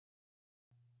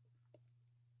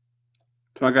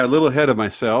So I got a little ahead of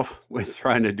myself with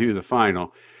trying to do the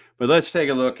final, but let's take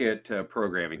a look at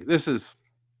programming. This is,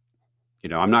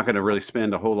 I'm not going to really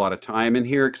spend a whole lot of time in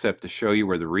here except to show you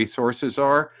where the resources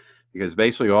are, because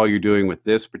basically all you're doing with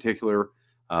this particular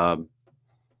um,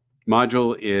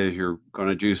 module is you're going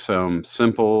to do some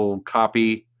simple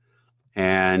copy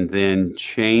and then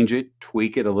change it,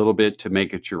 tweak it a little bit to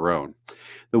make it your own.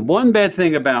 The one bad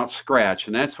thing about Scratch,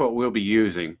 and that's what we'll be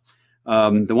using,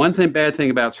 bad thing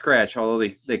about Scratch, although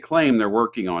they claim they're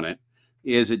working on it,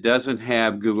 is it doesn't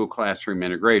have Google Classroom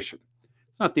integration.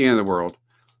 It's not the end of the world.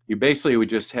 You basically would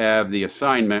just have the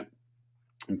assignment,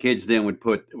 and kids then would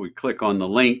click on the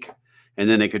link, and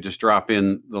then they could just drop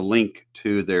in the link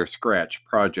to their Scratch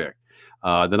project.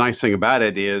 The nice thing about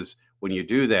it is when you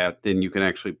do that, then you can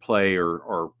actually play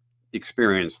or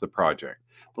experience the project.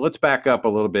 But let's back up a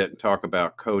little bit and talk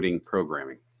about coding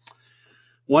programming.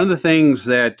 One of the things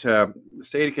that the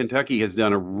state of Kentucky has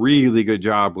done a really good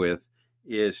job with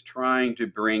is trying to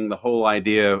bring the whole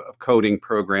idea of coding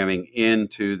programming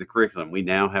into the curriculum. We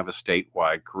now have a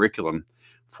statewide curriculum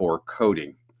for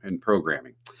coding and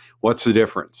programming. What's the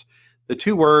difference? The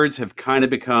two words have kind of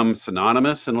become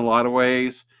synonymous in a lot of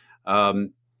ways.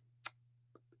 The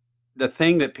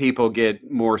thing that people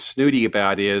get more snooty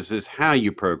about is how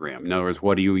you program. In other words,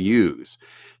 what do you use?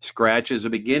 Scratch is a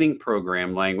beginning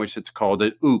program language. It's called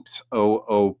an OOP,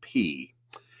 O-O-P.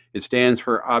 It stands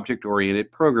for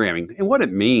Object-Oriented Programming. And what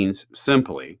it means,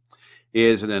 simply,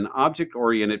 is that an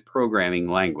object-oriented programming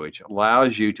language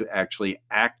allows you to actually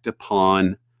act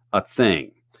upon a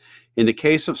thing. In the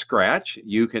case of Scratch,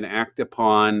 you can act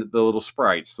upon the little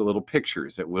sprites, the little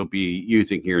pictures that we'll be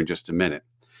using here in just a minute.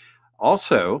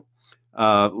 Also,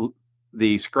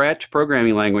 the Scratch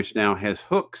programming language now has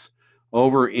hooks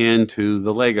over into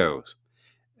the Legos.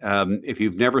 If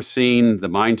you've never seen the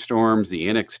Mindstorms, the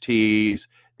NXTs,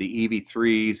 the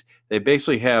EV3s, they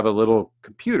basically have a little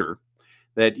computer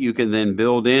that you can then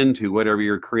build into whatever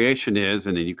your creation is,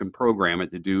 and then you can program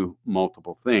it to do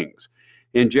multiple things.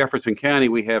 In Jefferson County,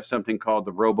 we have something called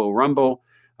the Robo Rumble,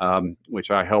 which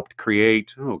I helped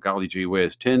create, oh golly gee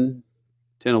whiz, 10,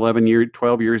 11 years,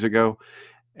 12 years ago.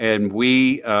 And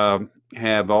we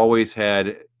have always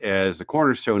had as the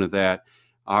cornerstone of that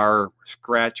our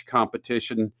Scratch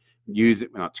competition,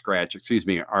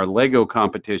 our Lego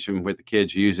competition with the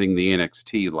kids using the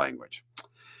NXT language.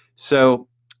 So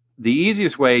the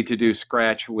easiest way to do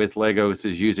Scratch with Legos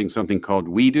is using something called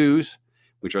We-Dos,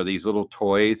 which are these little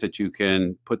toys that you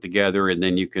can put together and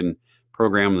then you can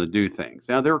program them to do things.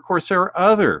 Now, of course, there are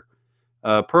other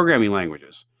programming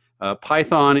languages.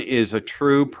 Python is a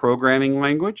true programming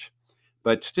language,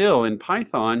 but still in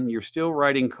Python, you're still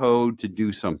writing code to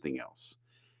do something else.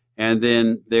 And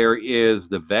then there is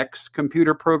the VEX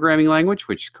computer programming language,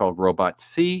 which is called Robot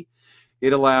C.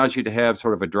 It allows you to have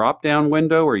sort of a drop-down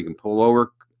window where you can pull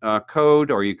over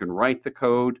code or you can write the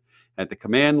code at the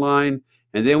command line.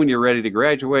 And then when you're ready to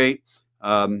graduate,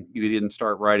 you then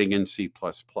start writing in C++.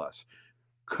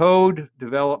 Code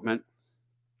development,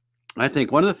 I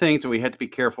think one of the things that we have to be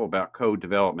careful about code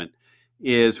development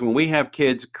is when we have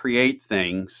kids create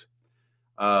things,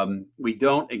 we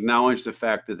don't acknowledge the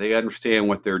fact that they understand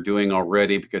what they're doing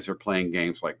already because they're playing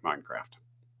games like Minecraft.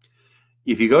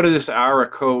 If you go to this Ira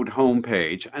Code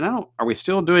homepage, are we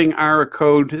still doing Ira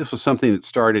Code? This was something that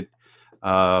started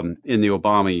in the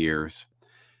Obama years,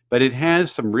 but it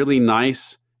has some really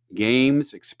nice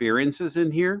games experiences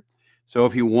in here. So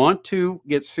if you want to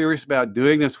get serious about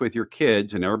doing this with your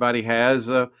kids, and everybody has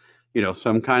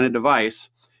some kind of device,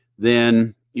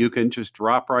 then you can just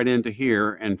drop right into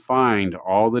here and find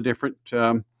all the different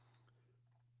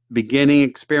beginning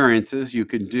experiences you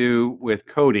can do with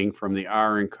coding from the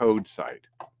Ira Code site.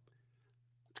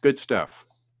 It's good stuff,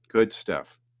 good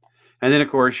stuff. And then, of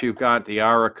course, you've got the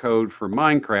Ira Code for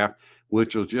Minecraft,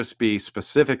 which will just be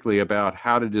specifically about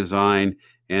how to design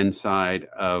inside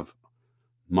of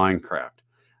Minecraft.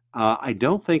 I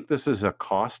don't think this is a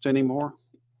cost anymore.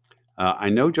 I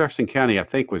know Jefferson County, I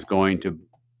think, was going to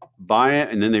buy it,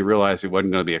 and then they realized it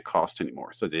wasn't going to be a cost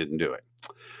anymore, so they didn't do it.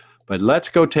 But let's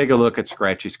go take a look at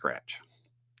Scratchy Scratch.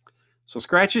 So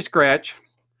Scratchy Scratch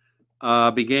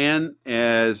began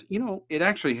as, it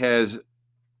actually has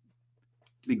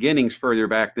beginnings further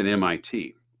back than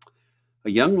MIT. A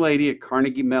young lady at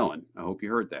Carnegie Mellon, I hope you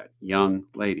heard that, young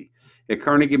lady, at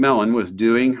Carnegie Mellon was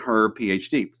doing her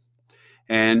PhD.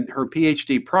 And her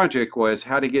PhD project was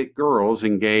how to get girls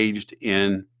engaged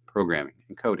in programming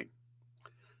and coding.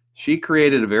 She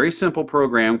created a very simple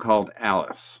program called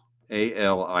Alice,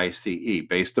 A-L-I-C-E,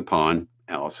 based upon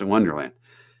Alice in Wonderland.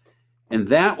 And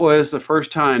that was the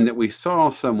first time that we saw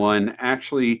someone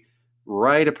actually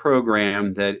write a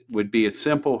program that would be as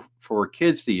simple for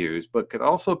kids to use, but could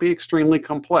also be extremely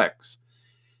complex.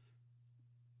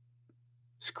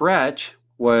 Scratch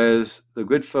was the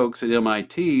good folks at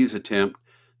MIT's attempt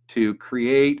to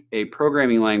create a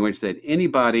programming language that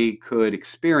anybody could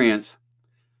experience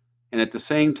and at the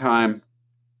same time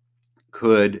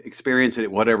could experience it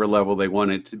at whatever level they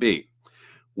wanted it to be.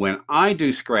 When I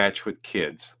do Scratch with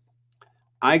kids,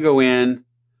 I go in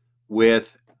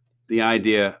with the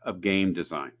idea of game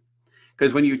design.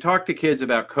 Because when you talk to kids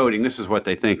about coding, this is what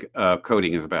they think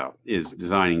coding is about, is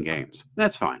designing games.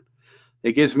 That's fine.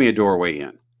 It gives me a doorway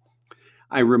in.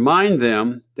 I remind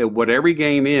them that what every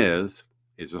game is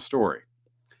a story.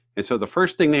 And so the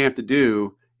first thing they have to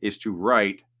do is to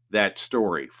write that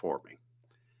story for me.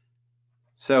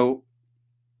 So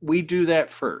we do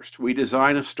that first. We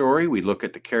design a story, we look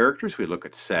at the characters, we look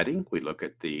at setting, we look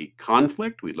at the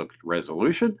conflict, we look at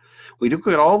resolution, we look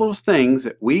at all those things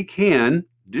that we can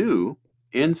do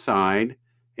inside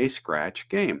a Scratch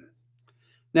game.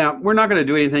 Now, we're not going to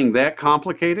do anything that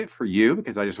complicated for you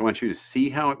because I just want you to see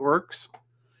how it works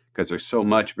because there's so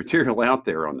much material out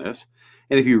there on this.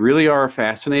 And if you really are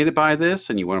fascinated by this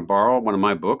and you want to borrow one of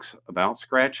my books about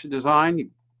Scratch design,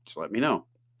 just let me know.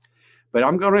 But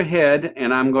I'm going ahead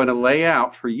and I'm going to lay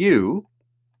out for you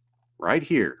right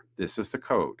here. This is the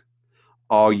code.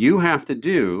 All you have to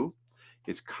do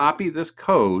is copy this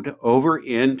code over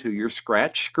into your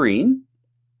Scratch screen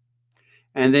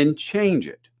and then change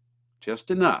it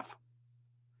just enough.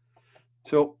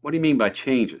 So what do you mean by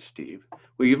change it, Steve?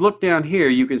 Well, you look down here,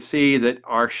 you can see that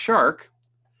our shark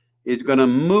is going to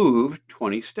move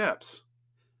 20 steps.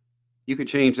 You can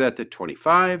change that to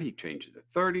 25, you can change it to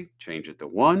 30, change it to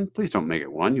 1. Please don't make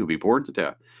it 1, you'll be bored to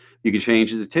death. You can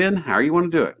change it to 10, however you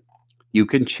want to do it. You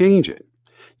can change it.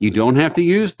 You don't have to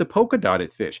use the polka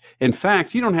dotted fish. In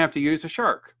fact, you don't have to use a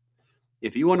shark.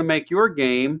 If you want to make your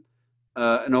game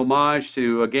an homage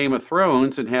to a Game of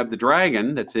Thrones and have the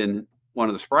dragon that's in one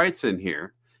of the sprites in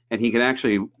here, and he can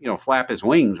actually, flap his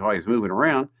wings while he's moving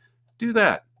around, do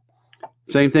that.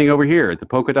 Same thing over here. The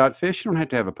polka dot fish, you don't have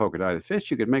to have a polka dotted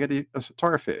fish. You could make it a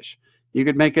starfish. You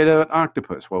could make it an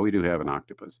octopus. Well, we do have an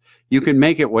octopus. You can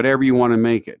make it whatever you want to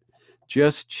make it.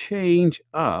 Just change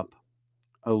up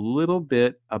a little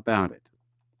bit about it.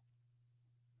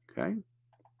 Okay?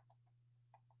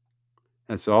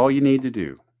 That's all you need to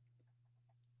do.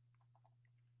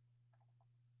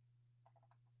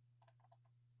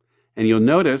 And you'll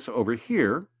notice over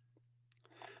here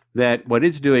that what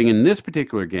it's doing in this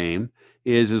particular game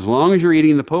is as long as you're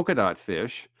eating the polka dot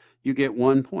fish, you get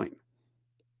 1 point.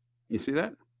 You see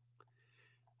that?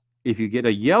 If you get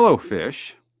a yellow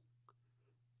fish,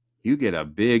 you get a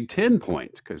big 10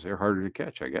 points because they're harder to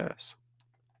catch, I guess.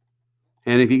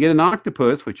 And if you get an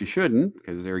octopus, which you shouldn't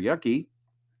because they're yucky,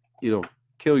 it'll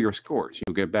kill your scores.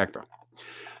 You'll get back to.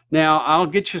 Now, I'll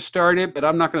get you started, but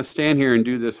I'm not going to stand here and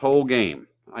do this whole game.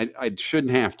 I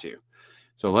shouldn't have to.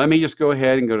 So let me just go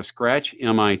ahead and go to Scratch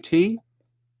MIT.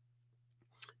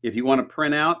 If you want to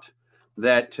print out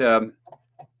that, let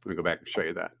me go back and show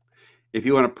you that. If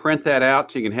you want to print that out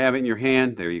so you can have it in your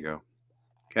hand, there you go.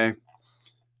 Okay.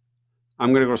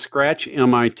 I'm going to go to Scratch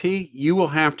MIT. You will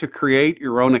have to create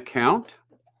your own account.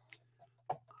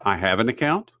 I have an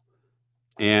account,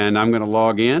 and I'm going to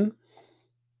log in.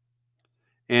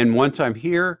 And once I'm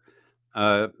here,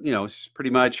 it's pretty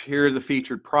much here are the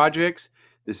featured projects.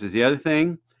 This is the other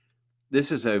thing.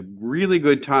 This is a really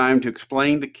good time to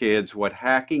explain to kids what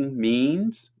hacking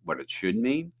means, what it should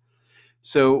mean.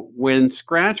 So when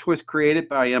Scratch was created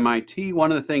by MIT,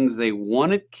 one of the things they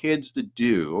wanted kids to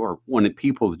do, or wanted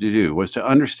people to do, was to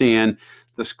understand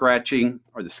the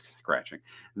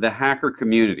hacker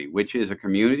community, which is a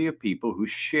community of people who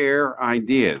share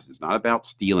ideas. It's not about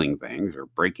stealing things or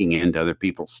breaking into other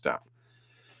people's stuff.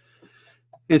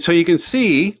 And so you can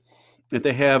see that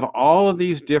they have all of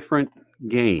these different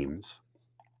games,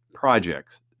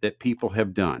 projects that people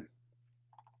have done.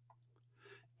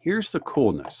 Here's the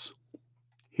coolness.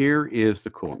 Here is the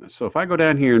coolness. So if I go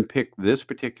down here and pick this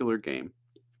particular game,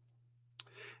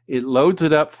 it loads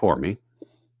it up for me,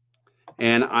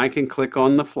 and I can click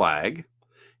on the flag,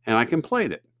 and I can play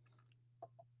it.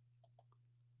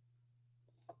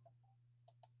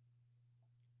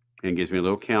 And it gives me a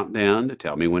little countdown to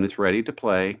tell me when it's ready to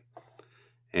play.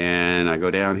 And I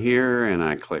go down here and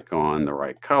I click on the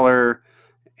right color.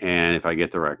 And if I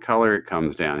get the right color, it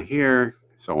comes down here,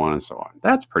 so on and so on.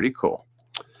 That's pretty cool.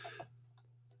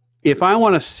 If I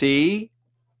want to see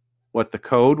what the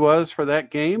code was for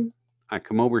that game, I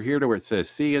come over here to where it says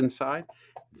C inside.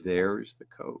 There's the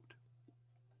code.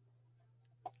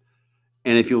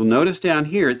 And if you'll notice down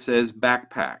here, it says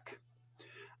backpack.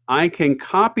 I can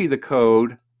copy the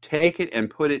code, take it and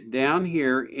put it down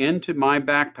here into my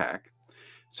backpack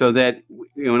so that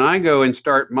when I go and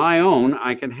start my own,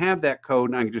 I can have that code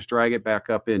and I can just drag it back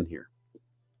up in here.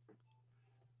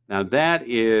 Now that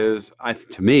is,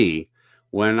 to me,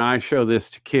 when I show this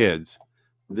to kids,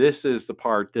 this is the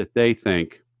part that they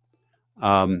think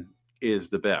is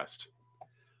the best.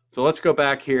 So let's go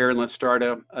back here and let's start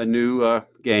a new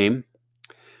game.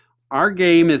 Our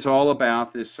game is all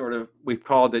about this sort of, we've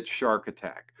called it Shark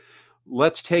Attack.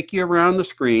 Let's take you around the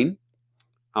screen.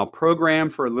 I'll program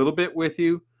for a little bit with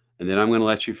you, and then I'm going to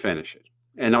let you finish it.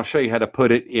 And I'll show you how to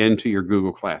put it into your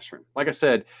Google Classroom. Like I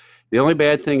said, the only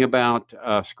bad thing about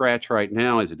Scratch right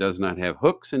now is it does not have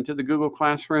hooks into the Google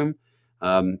Classroom.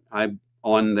 I'm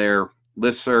on their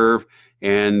listserv,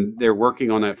 and they're working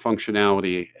on that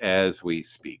functionality as we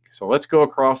speak. So let's go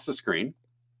across the screen.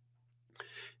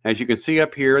 As you can see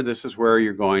up here, this is where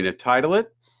you're going to title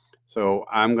it. So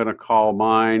I'm going to call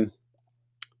mine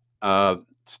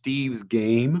Steve's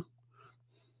Game.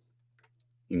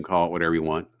 You can call it whatever you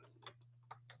want.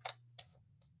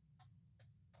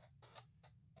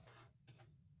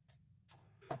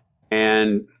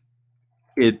 And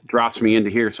it drops me into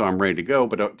here, so I'm ready to go.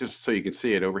 But just so you can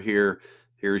see it over here,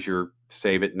 here's your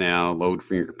save it now, load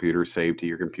from your computer, save to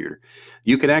your computer.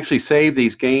 You can actually save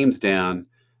these games down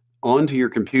onto your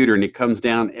computer, and it comes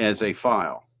down as a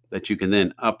file that you can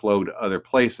then upload to other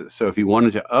places. So if you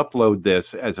wanted to upload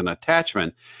this as an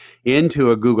attachment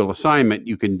into a Google assignment,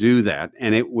 you can do that,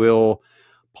 and it will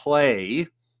play.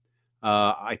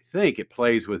 I think it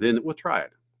plays within, we'll try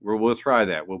it. We'll try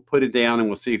that. We'll put it down and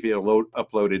we'll see if it'll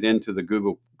upload it into the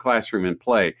Google Classroom and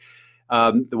play.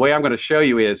 The way I'm going to show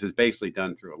you is basically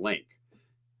done through a link.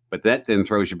 But that then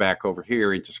throws you back over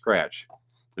here into Scratch.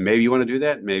 And maybe you want to do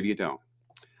that, maybe you don't.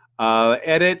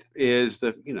 Edit is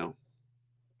the,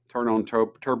 turn on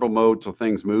turbo mode so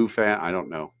things move fast. I don't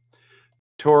know.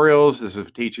 Tutorials, this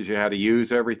is teaches you how to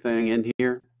use everything in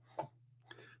here.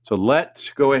 So let's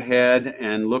go ahead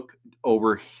and look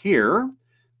over here.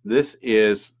 This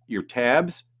is your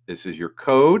tabs. This is your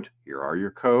code. Here are your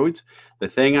codes. The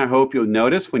thing I hope you'll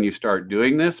notice when you start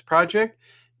doing this project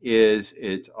is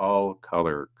it's all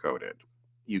color coded.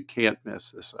 You can't mess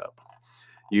this up.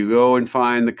 You go and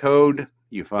find the code.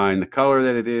 You find the color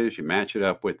that it is. You match it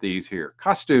up with these here.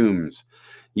 Costumes.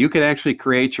 You can actually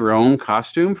create your own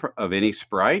costume of any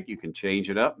sprite. You can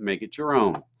change it up and make it your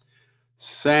own.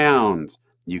 Sounds.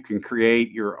 You can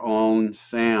create your own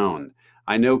sound.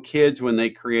 I know kids, when they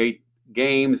create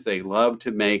games, they love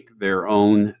to make their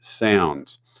own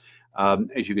sounds.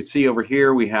 As you can see over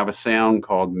here, we have a sound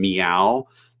called meow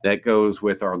that goes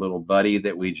with our little buddy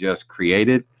that we just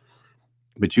created,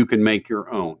 but you can make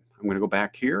your own. I'm going to go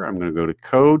back here. I'm going to go to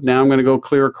code. Now I'm going to go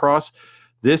clear across.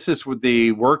 This is with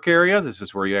the work area. This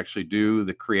is where you actually do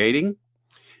the creating.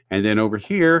 And then over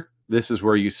here, this is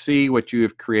where you see what you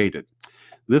have created.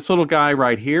 This little guy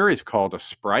right here is called a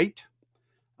sprite.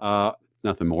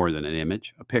 Nothing more than an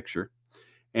image, a picture.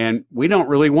 And we don't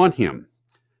really want him.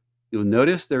 You'll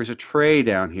notice there's a tray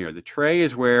down here. The tray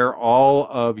is where all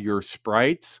of your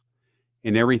sprites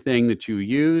and everything that you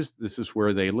use, this is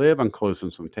where they live. I'm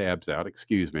closing some tabs out,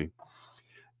 excuse me.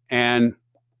 And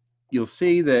you'll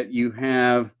see that you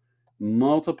have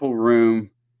multiple room,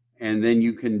 and then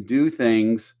you can do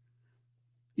things.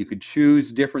 You could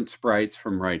choose different sprites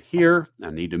from right here. I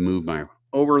need to move my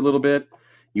over a little bit.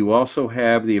 You also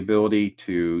have the ability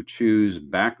to choose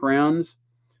backgrounds,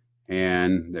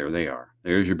 and there they are.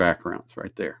 There's your backgrounds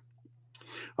right there.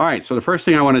 All right, so the first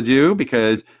thing I want to do,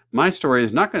 because my story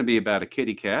is not going to be about a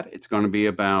kitty cat, it's going to be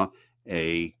about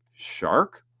a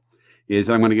shark, is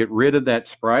I'm going to get rid of that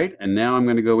sprite, and now I'm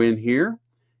going to go in here,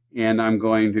 and I'm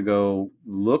going to go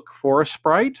look for a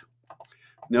sprite.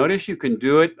 Notice you can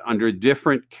do it under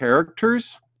different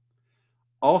characters.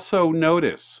 Also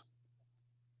notice,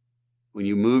 when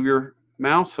you move your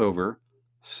mouse over,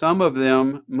 some of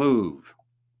them move.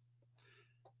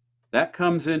 That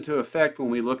comes into effect when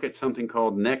we look at something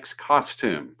called next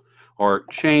costume or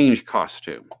change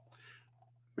costume.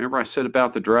 Remember I said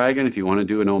about the dragon, if you want to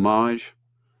do an homage,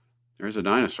 there's a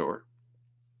dinosaur.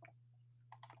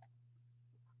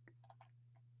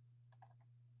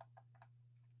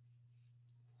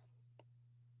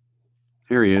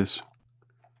 Here he is.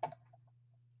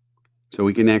 So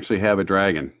we can actually have a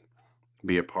dragon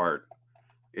be a part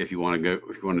if you want to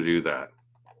do that.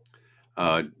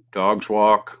 Dogs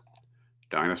walk,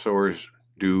 dinosaurs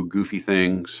do goofy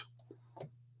things.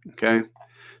 Okay,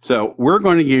 so we're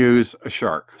going to use a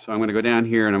shark. So I'm going to go down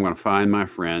here and I'm going to find my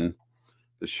friend,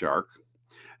 the shark.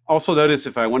 Also notice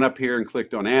if I went up here and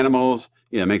clicked on animals,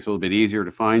 it makes it a little bit easier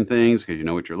to find things because you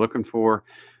know what you're looking for.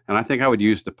 And I think I would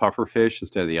use the puffer fish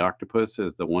instead of the octopus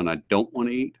as the one I don't want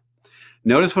to eat.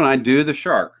 Notice when I do the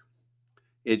shark,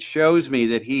 it shows me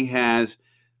that he has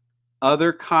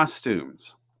other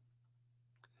costumes.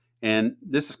 And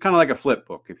this is kind of like a flip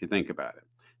book if you think about it.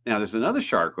 Now there's another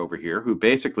shark over here who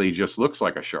basically just looks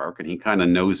like a shark and he kind of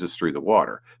noses through the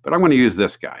water. But I'm going to use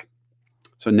this guy.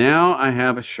 So now I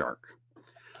have a shark.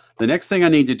 The next thing I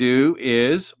need to do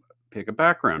is pick a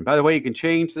background. By the way, you can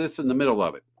change this in the middle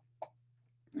of it.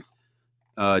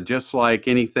 Just like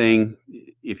anything,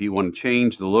 if you want to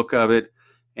change the look of it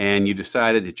and you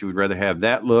decided that you would rather have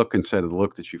that look instead of the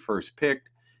look that you first picked,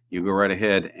 you go right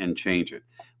ahead and change it.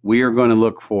 We are going to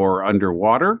look for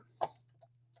underwater.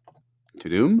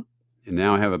 To-doom. And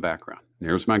now I have a background.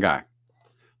 There's my guy.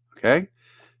 Okay.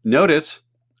 Notice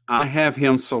I have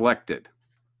him selected.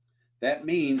 That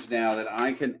means now that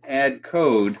I can add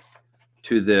code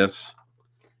to this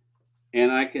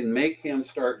and I can make him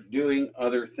start doing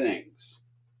other things.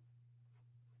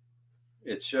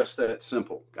 It's just that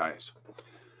simple, guys.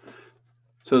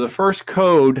 So the first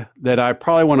code that I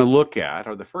probably want to look at,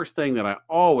 or the first thing that I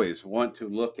always want to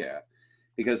look at,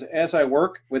 because as I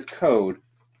work with code,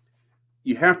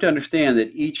 you have to understand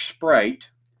that each sprite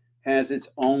has its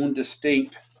own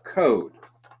distinct code.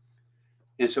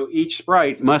 And so each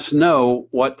sprite must know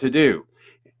what to do.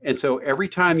 And so every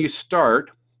time you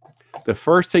start, the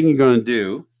first thing you're going to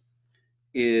do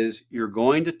is you're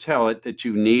going to tell it that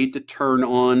you need to turn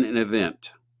on an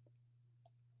event.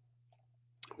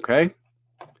 Okay?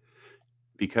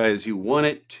 Because you want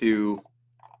it to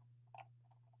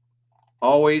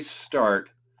always start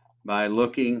by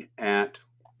looking at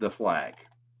the flag.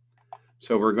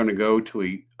 So we're going to go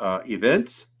to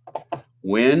events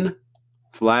when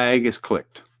flag is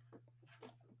clicked.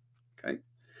 Okay.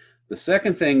 The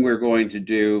second thing we're going to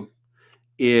do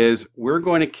is we're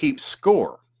going to keep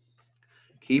score.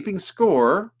 Keeping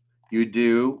score you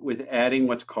do with adding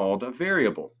what's called a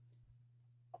variable.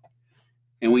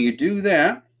 And when you do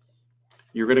that,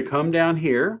 you're going to come down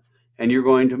here and you're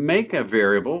going to make a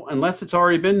variable unless it's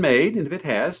already been made, and if it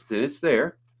has, then it's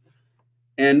there.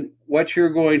 And what you're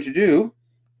going to do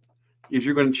is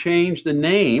you're going to change the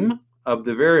name of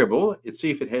the variable and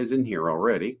see if it has in here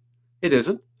already. It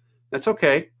isn't. That's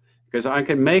okay, because I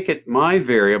can make it my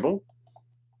variable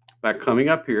by coming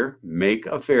up here, make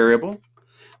a variable.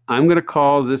 I'm going to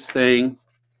call this thing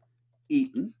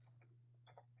eaten.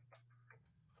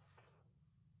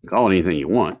 Call it anything you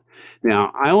want.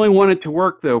 Now, I only want it to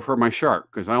work, though, for my shark,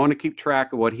 because I want to keep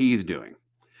track of what he's doing.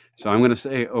 So I'm going to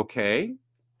say, OK.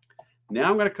 Now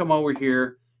I'm going to come over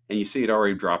here, and you see it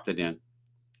already dropped it in.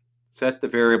 Set the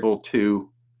variable to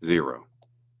 0.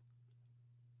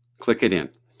 Click it in.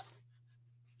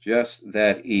 Just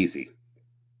that easy.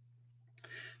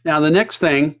 Now, the next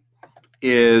thing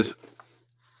is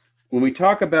when we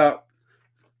talk about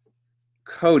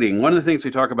coding, one of the things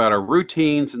we talk about are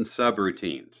routines and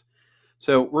subroutines.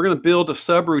 So we're going to build a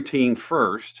subroutine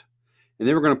first, and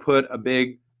then we're going to put a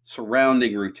big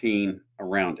surrounding routine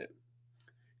around it.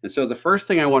 And so the first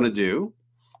thing I want to do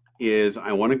is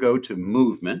I want to go to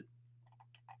movement,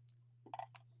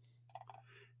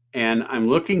 and I'm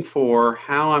looking for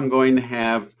how I'm going to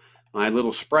have my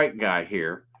little sprite guy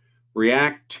here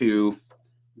react to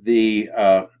the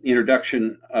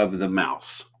introduction of the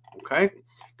mouse, okay?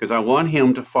 Because I want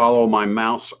him to follow my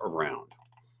mouse around.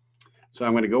 So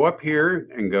I'm going to go up here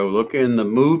and go look in the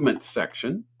movement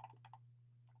section.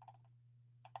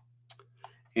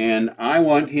 And I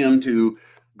want him to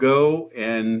go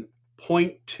and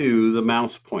point to the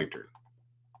mouse pointer.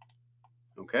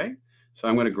 Okay? So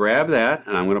I'm going to grab that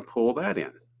and I'm going to pull that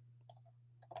in.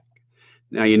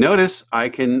 Now you notice I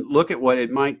can look at what it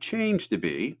might change to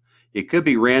be. It could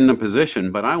be random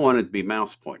position, but I want it to be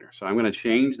mouse pointer. So I'm going to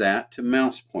change that to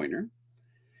mouse pointer.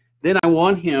 Then I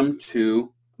want him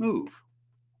to move.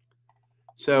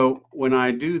 So when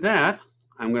I do that,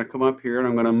 I'm going to come up here and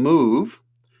I'm going to move.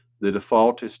 The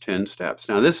default is 10 steps.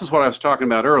 Now this is what I was talking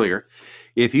about earlier.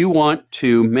 If you want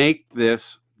to make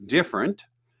this different,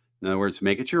 in other words,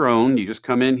 make it your own, you just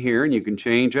come in here and you can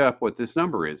change up what this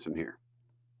number is in here.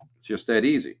 It's just that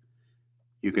easy.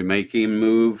 You can make him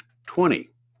move 20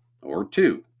 or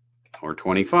 2 or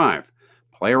 25.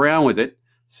 Play around with it.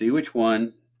 See which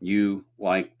one you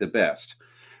like the best.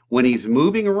 When he's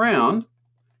moving around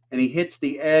and he hits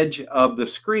the edge of the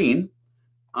screen,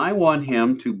 I want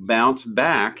him to bounce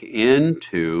back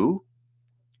into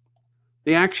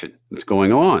the action that's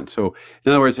going on. So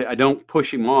in other words, I don't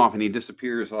push him off and he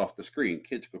disappears off the screen.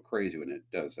 Kids go crazy when it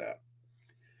does that.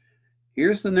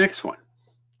 Here's the next one.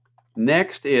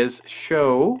 Next is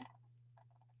show,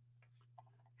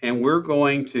 and we're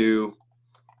going to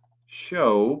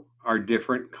show our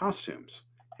different costumes.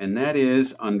 And that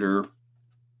is under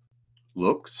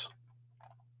looks.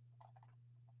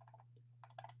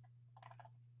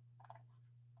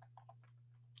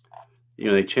 You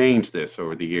know, they changed this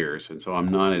over the years, and so I'm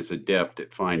not as adept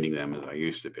at finding them as I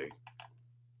used to be.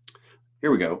 Here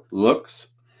we go, looks.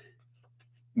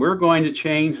 We're going to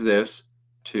change this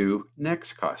to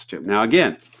next costume. Now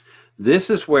again,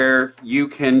 this is where you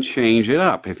can change it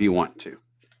up if you want to.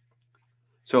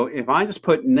 So if I just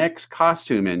put next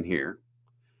costume in here,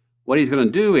 what he's going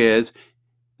to do is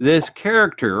this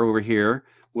character over here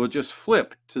will just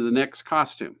flip to the next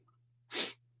costume.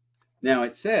 Now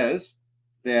it says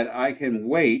that I can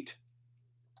wait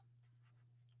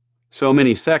so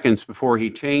many seconds before he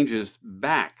changes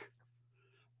back.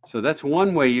 So that's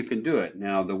one way you can do it.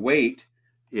 Now the wait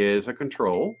is a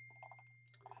control.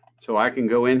 So I can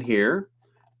go in here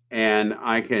and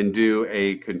I can do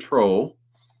a control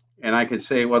and I can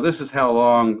say, well, this is how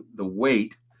long the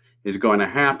wait is going to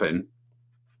happen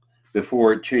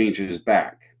before it changes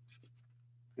back.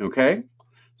 Okay?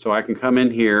 So I can come in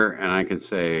here and I can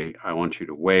say, I want you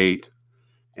to wait,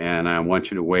 and I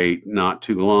want you to wait not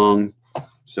too long.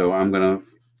 So I'm going to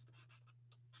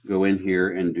go in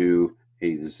here and do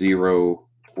a 0.1.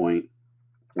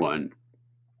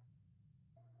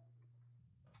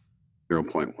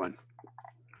 0.1.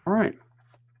 All right.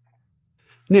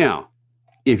 Now,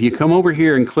 if you come over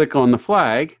here and click on the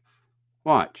flag,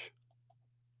 watch.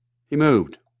 He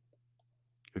moved.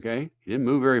 Okay? He didn't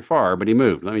move very far, but he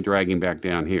moved. Let me drag him back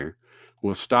down here.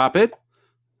 We'll stop it.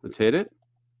 Let's hit it.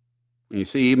 And you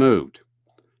see he moved.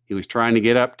 He was trying to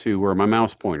get up to where my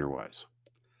mouse pointer was.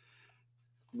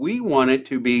 We want it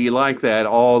to be like that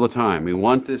all the time. We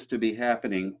want this to be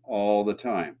happening all the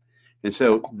time. And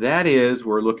so that is,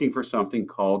 we're looking for something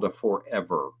called a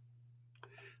forever.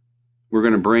 We're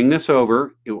going to bring this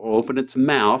over. It will open its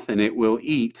mouth and it will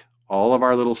eat all of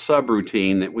our little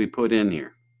subroutine that we put in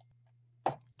here.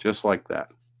 Just like that.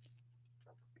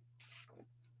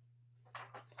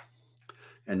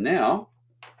 And now,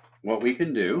 what we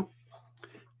can do,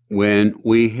 when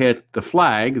we hit the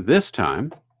flag this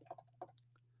time,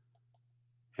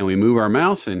 and we move our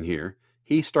mouse in here,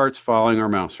 he starts following our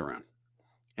mouse around.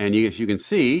 And as you can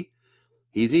see,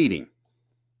 he's eating.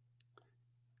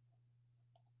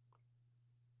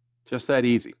 Just that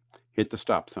easy. Hit the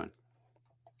stop sign.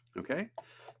 Okay?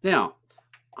 Now,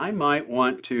 I might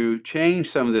want to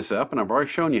change some of this up, and I've already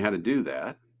shown you how to do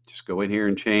that. Just go in here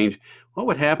and change. What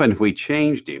would happen if we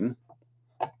changed him?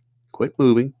 Quit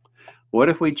moving. What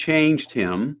if we changed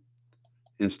him,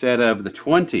 instead of the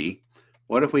 20,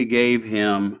 what if we gave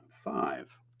him 5?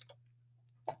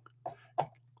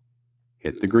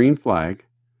 Hit the green flag.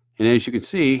 And as you can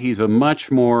see, he's a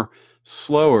much more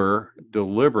slower,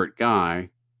 deliberate guy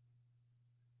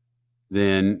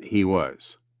than he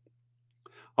was.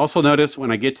 Also notice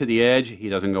when I get to the edge, he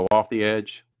doesn't go off the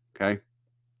edge. Okay?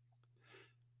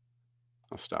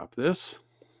 I'll stop this.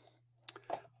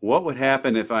 What would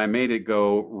happen if I made it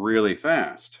go really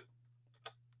fast?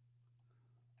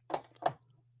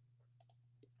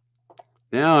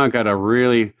 Now I've got a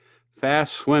really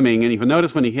fast swimming, and if you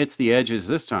notice when he hits the edges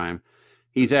this time,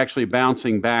 he's actually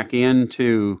bouncing back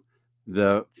into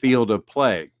the field of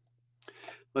play.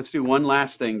 Let's do one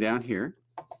last thing down here.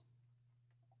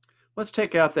 Let's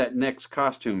take out that next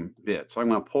costume bit. So I'm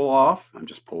going to pull off. I'm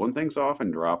just pulling things off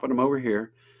and dropping them over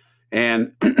here.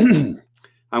 And I'm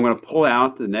going to pull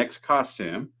out the next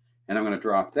costume, and I'm going to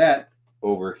drop that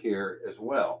over here as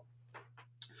well.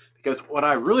 Because what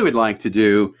I really would like to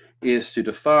do is to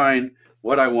define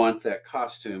what I want that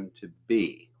costume to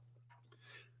be.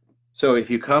 So if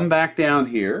you come back down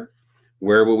here,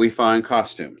 where will we find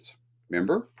costumes?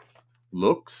 Remember?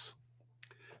 Looks.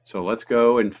 So let's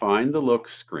go and find the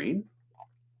looks screen.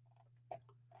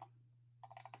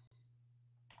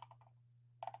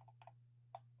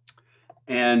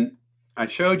 And I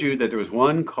showed you that there was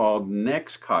one called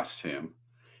Next Costume,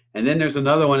 and then there's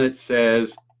another one that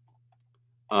says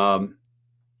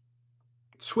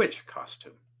Switch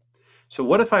Costume. So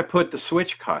what if I put the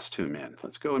Switch Costume in?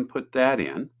 Let's go and put that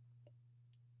in.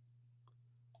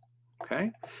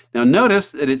 Okay. Now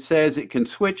notice that it says it can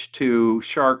switch to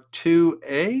Shark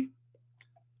 2A,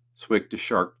 switch to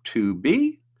Shark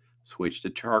 2B, switch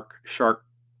to Shark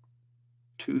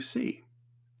 2C.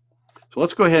 So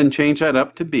let's go ahead and change that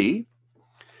up to B.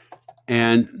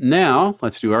 And now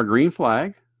let's do our green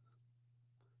flag.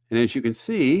 And as you can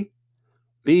see,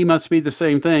 B must be the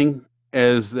same thing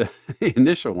as the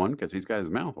initial one because he's got his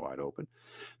mouth wide open.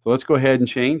 So let's go ahead and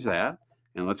change that.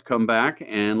 And let's come back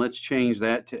and let's change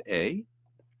that to A.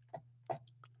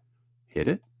 Hit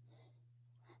it.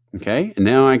 Okay, and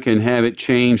now I can have it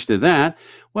change to that.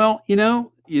 Well,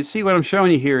 you see what I'm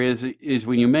showing you here is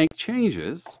when you make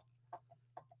changes,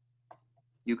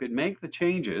 you could make the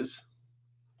changes,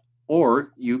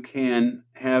 or you can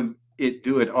have it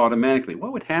do it automatically.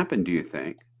 What would happen, do you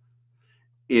think,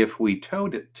 if we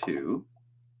told it to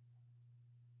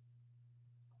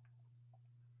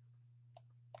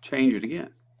change it again?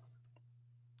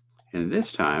 And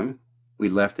this time, we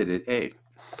left it at A.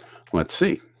 Let's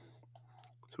see.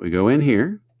 So we go in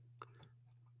here.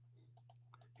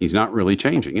 He's not really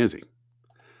changing, is he?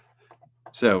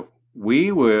 So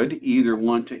we would either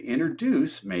want to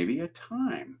introduce maybe a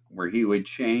time where he would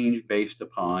change based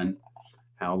upon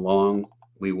how long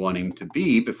we want him to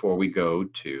be before we go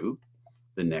to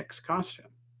the next costume.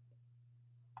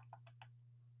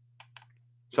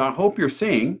 So I hope you're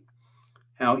seeing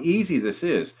how easy this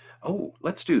is. Oh,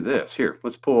 let's do this. Here,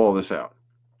 let's pull all this out.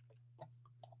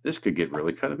 This could get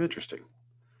really kind of interesting.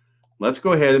 Let's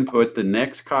go ahead and put the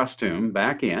next costume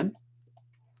back in.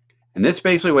 And this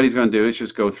basically what he's going to do is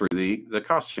just go through the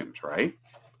costumes, right?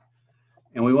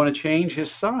 And we want to change his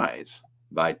size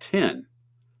by 10.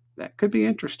 That could be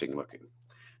interesting looking.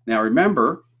 Now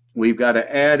remember, we've got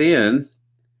to add in,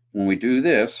 when we do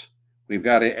this, we've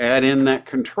got to add in that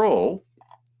control.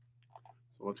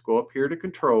 So let's go up here to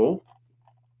control.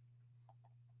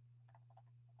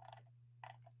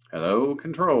 Hello,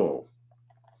 control.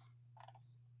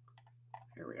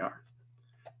 Here we are.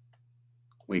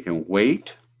 We can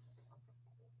wait.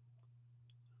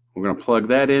 We're going to plug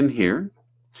that in here.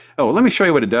 Oh, let me show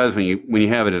you what it does when you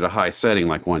have it at a high setting,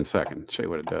 like 1 second. Show you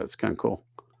what it does. It's kind of cool.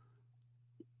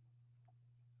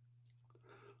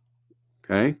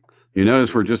 Okay. You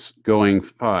notice we're just going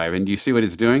 5, and do you see what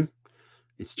it's doing?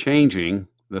 It's changing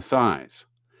the size.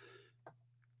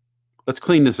 Let's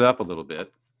clean this up a little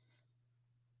bit.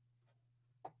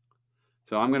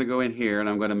 So I'm going to go in here and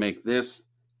I'm going to make this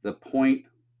the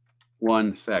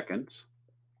 0.1 seconds.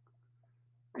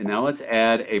 And now let's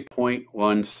add a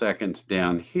 0.1 seconds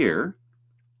down here.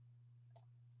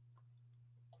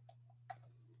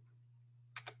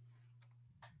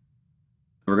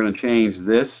 We're going to change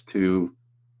this to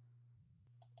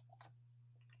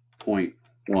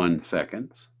 0.1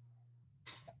 seconds.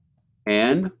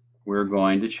 And we're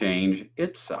going to change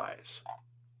its size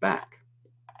back.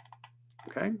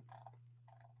 Okay.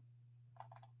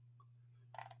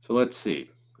 So let's see.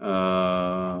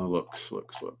 Looks.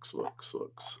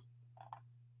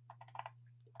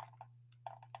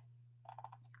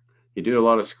 You do a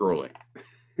lot of scrolling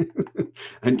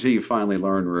until you finally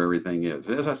learn where everything is.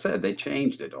 As I said, they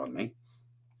changed it on me.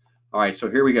 All right, so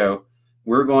here we go.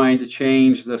 We're going to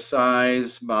change the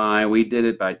size by, we did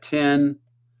it by 10.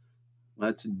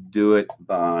 Let's do it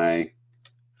by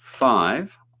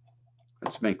 5.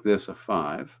 Let's make this a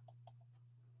 5.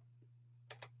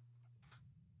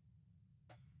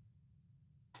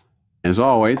 As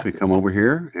always, we come over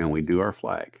here and we do our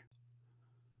flag.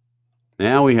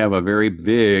 Now we have a very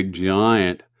big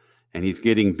giant, and he's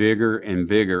getting bigger and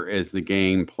bigger as the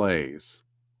game plays.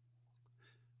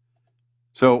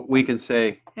 So we can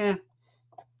say, I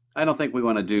don't think we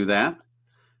want to do that.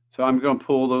 So I'm going to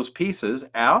pull those pieces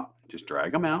out, just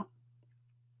drag them out,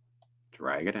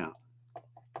 drag it out.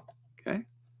 Okay.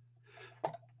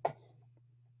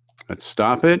 Let's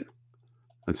stop it.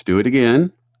 Let's do it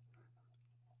again.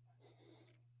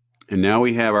 And now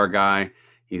we have our guy.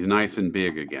 He's nice and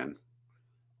big again.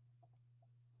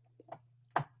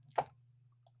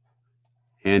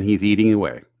 And he's eating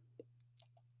away.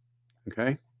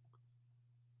 Okay?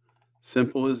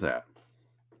 Simple as that.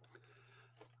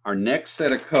 Our next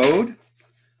set of code,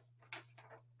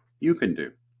 you can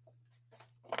do.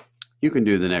 You can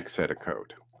do the next set of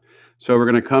code. So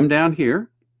we're going to come down here,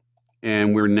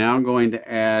 and we're now going to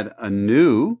add a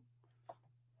new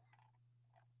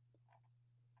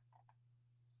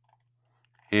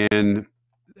and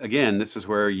again, this is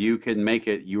where you can make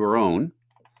it your own.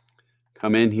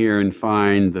 Come in here and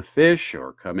find the fish,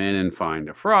 or come in and find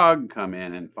a frog, come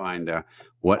in and find a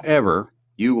whatever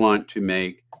you want to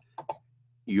make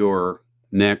your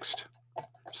next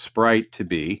sprite to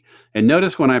be. And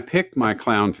notice when I pick my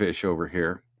clownfish over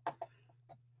here,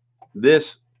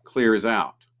 this clears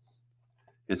out.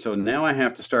 And so now I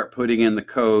have to start putting in the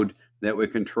code that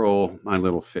would control my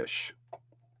little fish.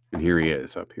 And here he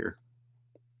is up here.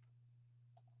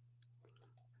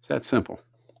 It's that simple.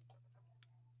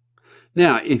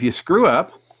 Now, if you screw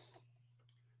up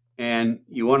and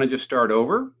you want to just start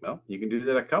over, well, you can do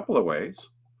that a couple of ways.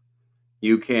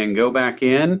 You can go back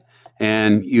in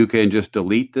and you can just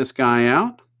delete this guy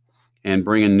out and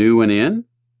bring a new one in.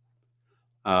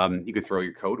 You could throw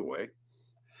your code away.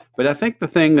 But I think the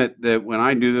thing that when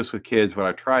I do this with kids, what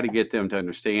I try to get them to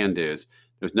understand is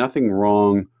there's nothing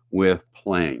wrong with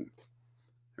playing.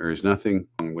 There is nothing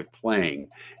wrong with playing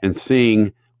and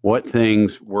seeing what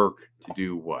things work to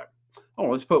do what. Oh,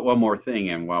 let's put one more thing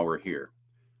in while we're here.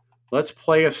 Let's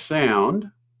play a sound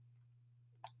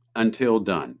until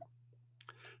done.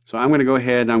 So I'm going to go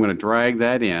ahead and I'm going to drag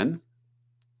that in,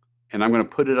 and I'm going to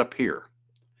put it up here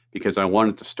because I want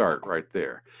it to start right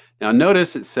there. Now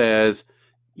notice it says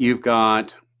you've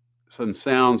got some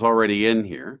sounds already in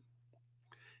here,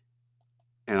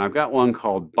 and I've got one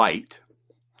called bite,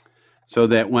 so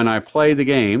that when I play the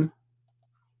game,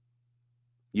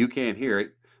 you can't hear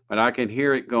it, but I can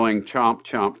hear it going chomp,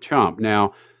 chomp, chomp.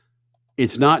 Now,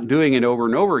 it's not doing it over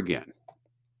and over again,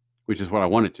 which is what I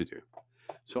want it to do.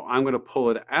 So I'm going to pull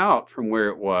it out from where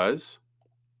it was,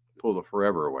 pull the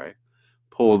forever away,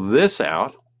 pull this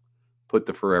out, put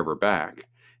the forever back,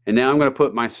 and now I'm going to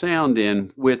put my sound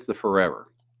in with the forever.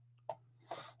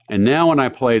 And now when I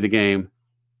play the game,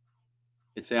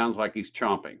 it sounds like he's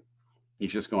chomping.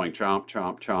 He's just going chomp,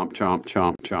 chomp, chomp, chomp,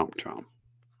 chomp, chomp, chomp.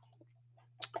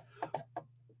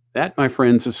 That, my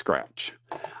friends, is Scratch.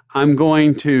 I'm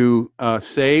going to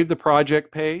save the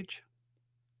project page.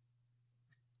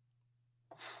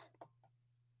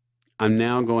 I'm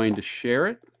now going to share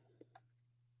it.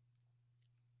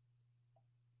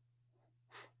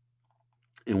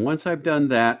 And once I've done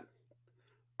that,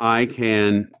 I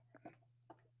can,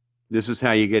 this is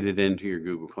how you get it into your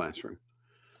Google Classroom.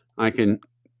 I can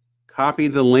copy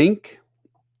the link,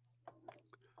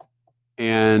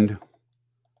 and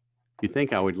you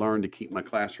think I would learn to keep my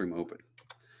classroom open.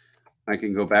 I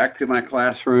can go back to my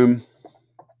classroom,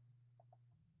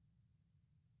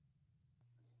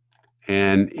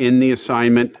 and in the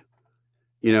assignment,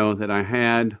 that I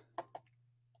had,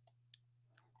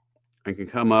 I can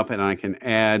come up and I can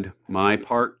add my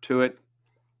part to it.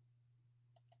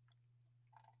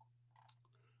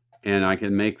 And I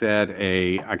can make that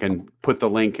I can put the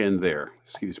link in there,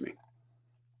 excuse me.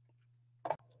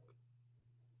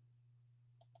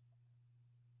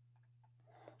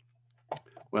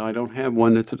 Well, I don't have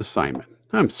one that's an assignment.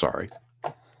 I'm sorry.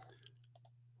 But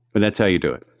that's how you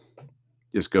do it.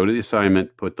 Just go to the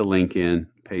assignment, put the link in,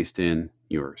 paste in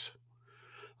yours.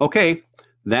 Okay,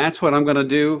 that's what I'm going to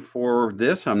do for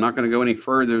this. I'm not going to go any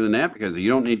further than that because you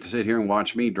don't need to sit here and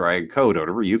watch me drag code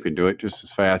over. You can do it just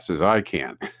as fast as I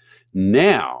can.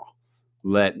 Now,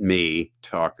 let me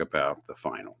talk about the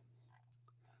final.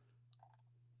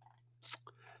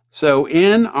 So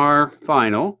in our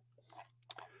final,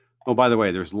 oh, by the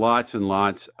way, there's lots and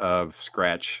lots of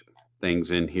Scratch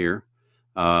things in here.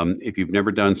 If you've never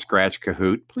done Scratch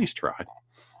Kahoot, please try.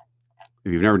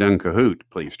 If you've never done Kahoot,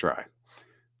 please try.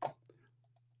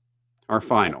 Our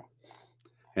final.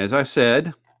 As I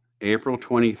said, April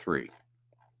 23.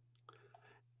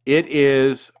 It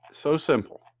is so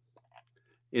simple.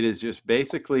 It is just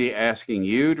basically asking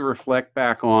you to reflect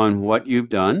back on what you've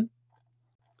done.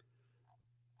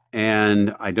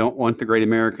 And I don't want the Great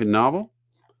American Novel.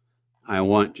 I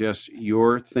want just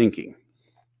your thinking.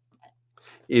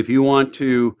 If you want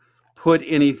to put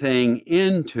anything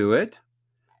into it,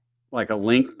 like a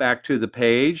link back to the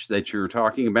page that you're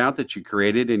talking about that you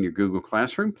created in your Google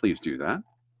Classroom, please do that.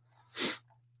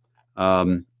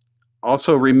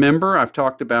 Also remember, I've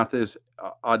talked about this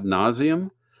ad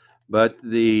nauseum, but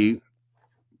the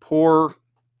poor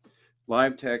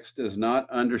live text does not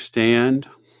understand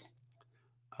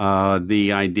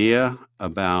the idea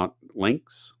about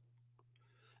links.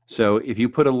 So if you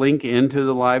put a link into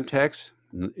the live text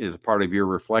as part of your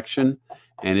reflection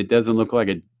and it doesn't look like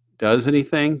it does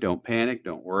anything, don't panic,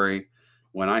 don't worry.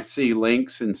 When I see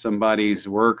links in somebody's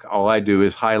work, all I do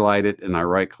is highlight it and I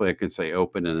right click and say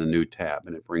open in a new tab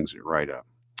and it brings it right up.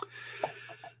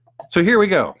 So here we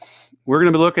go. We're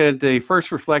going to be looking at the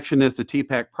first reflection is the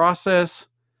TPACK process.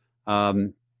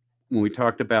 When we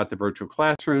talked about the virtual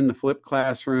classroom, the flipped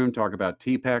classroom, talk about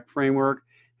TPACK framework,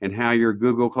 and how your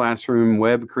Google Classroom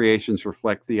web creations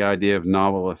reflect the idea of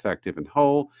novel, effective, and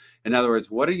whole. In other words,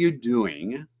 what are you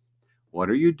doing? What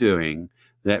are you doing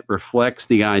that reflects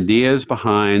the ideas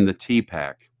behind the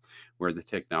TPACK, where the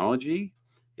technology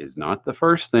is not the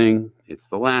first thing, it's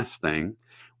the last thing,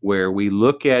 where we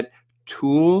look at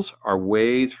tools are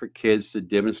ways for kids to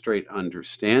demonstrate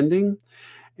understanding,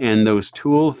 and those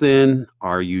tools then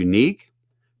are unique,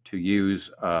 to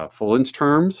use Fullen's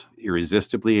terms,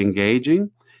 irresistibly engaging,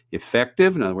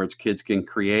 effective, in other words, kids can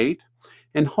create,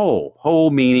 and whole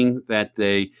meaning that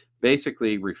they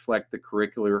basically reflect the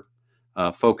curricular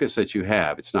focus that you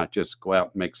have. It's not just go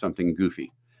out and make something goofy.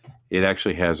 It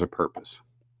actually has a purpose.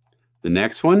 The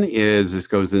next one is, this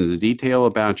goes into detail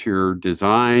about your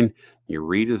design, your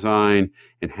redesign,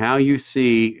 and how you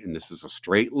see, and this is a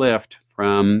straight lift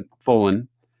from Fullen,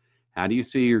 how do you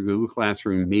see your Google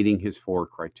Classroom meeting his 4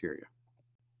 criteria?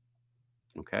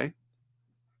 Okay.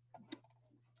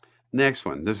 Next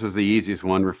one, this is the easiest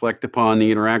one. Reflect upon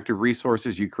the interactive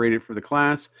resources you created for the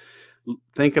class.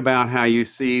 Think about how you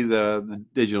see the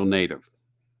digital native.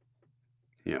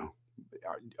 You know,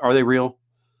 are they real?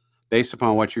 Based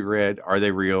upon what you read, are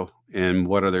they real? And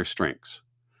what are their strengths?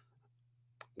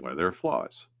 What are their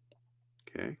flaws?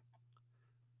 Okay.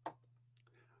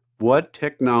 What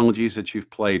technologies that you've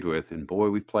played with, and boy,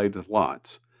 we've played with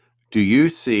lots, do you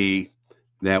see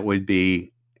that would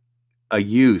be a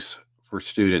use for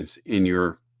students in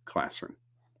your classroom?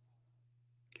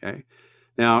 Okay.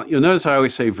 Now, you'll notice I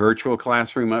always say virtual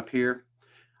classroom up here.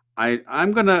 I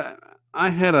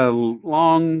had a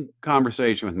long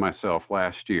conversation with myself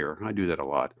last year. I do that a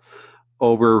lot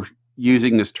over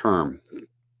using this term.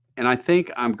 And I think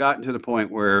I've gotten to the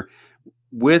point where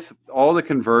with all the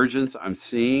convergence I'm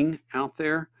seeing out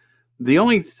there, the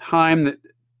only time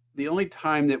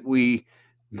that we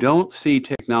don't see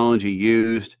technology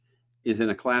used is in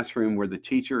a classroom where the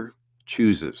teacher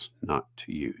chooses not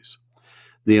to use.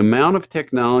 The amount of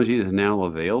technology that is now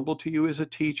available to you as a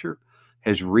teacher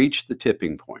has reached the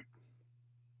tipping point.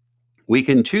 We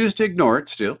can choose to ignore it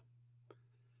still,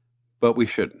 but we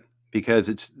shouldn't, because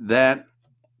it's that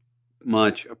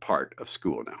much a part of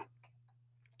school now.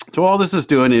 So all this is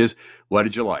doing is, what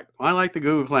did you like? Well, I like the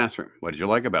Google Classroom. What did you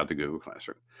like about the Google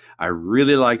Classroom? I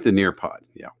really like the Nearpod.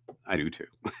 Yeah, I do too.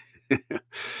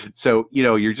 So,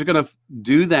 you're just going to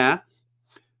do that.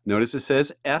 Notice it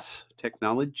says S,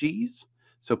 Technologies.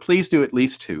 So please do at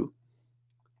least 2.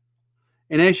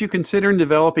 And as you consider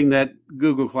developing that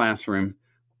Google Classroom,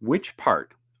 which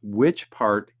part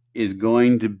is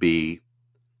going to be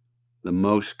the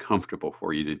most comfortable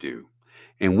for you to do?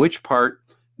 And which part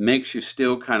makes you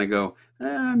still kind of go,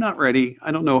 I'm not ready.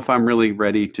 I don't know if I'm really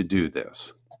ready to do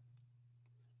this.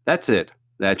 That's it.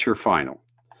 That's your final.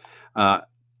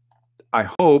 I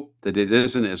hope that it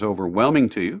isn't as overwhelming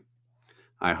to you.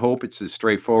 I hope it's as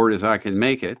straightforward as I can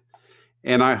make it.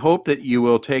 And I hope that you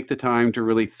will take the time to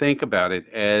really think about it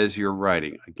as you're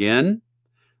writing. Again,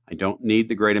 I don't need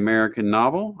the great American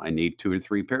novel. I need 2 or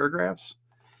 3 paragraphs.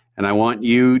 And I want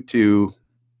you to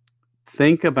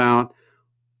think about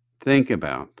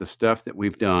the stuff that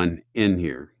we've done in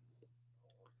here,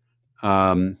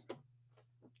 and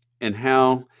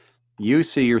how you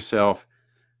see yourself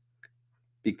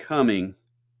becoming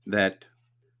that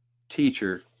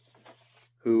teacher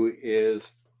who is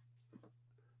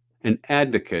an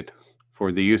advocate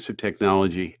for the use of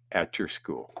technology at your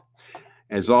school.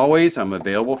 As always, I'm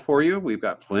available for you. We've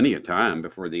got plenty of time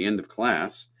before the end of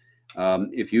class.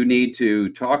 If you need to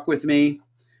talk with me,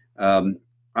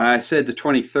 I said the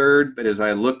 23rd, but as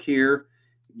I look here,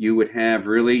 you would have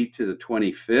really to the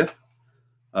 25th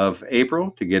of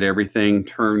April to get everything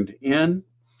turned in.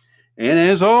 And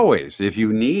as always, if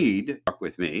you need to talk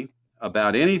with me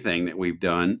about anything that we've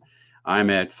done, I'm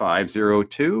at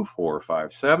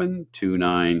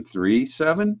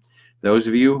 502-457-2937. Those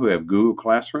of you who have Google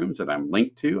Classrooms that I'm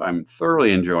linked to, I'm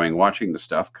thoroughly enjoying watching the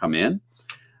stuff come in.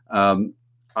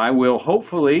 I will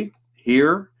hopefully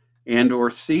hear and or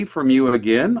see from you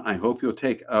again. I hope you'll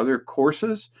take other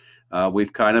courses.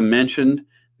 We've kind of mentioned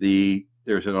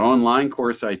there's an online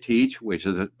course I teach, which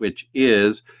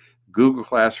is Google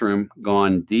Classroom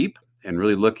Gone Deep, and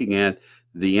really looking at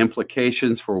the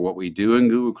implications for what we do in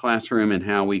Google Classroom and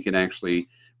how we can actually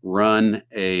run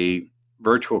a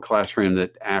virtual classroom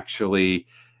that actually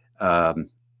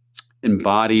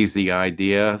embodies the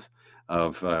ideas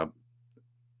of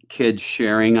kids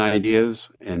sharing ideas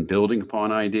and building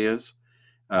upon ideas.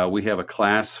 We have a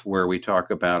class where we talk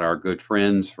about our good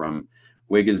friends from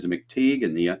Wiggins and McTeague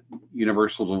and the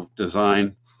universal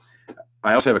design.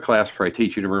 I also have a class where I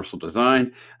teach universal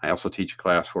design. I also teach a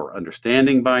class for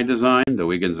understanding by design, the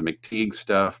Wiggins and McTeague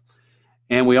stuff.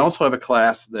 And we also have a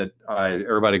class that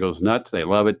everybody goes nuts. They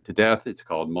love it to death. It's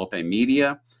called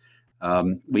multimedia.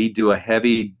 We do a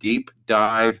heavy deep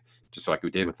dive, just like we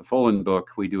did with the Fullen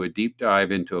book. We do a deep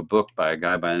dive into a book by a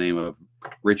guy by the name of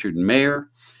Richard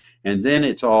Mayer. And then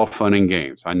it's all fun and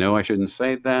games. I know I shouldn't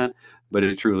say that, but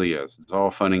it truly is. It's all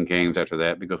fun and games after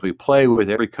that, because we play with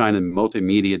every kind of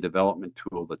multimedia development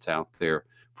tool that's out there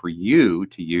for you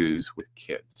to use with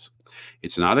kids.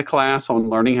 It's not a class on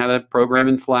learning how to program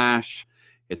in Flash.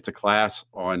 It's a class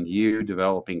on you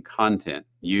developing content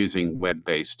using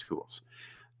web-based tools.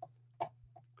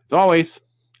 As always,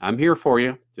 I'm here for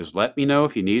you. Just let me know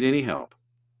if you need any help.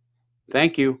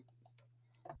 Thank you.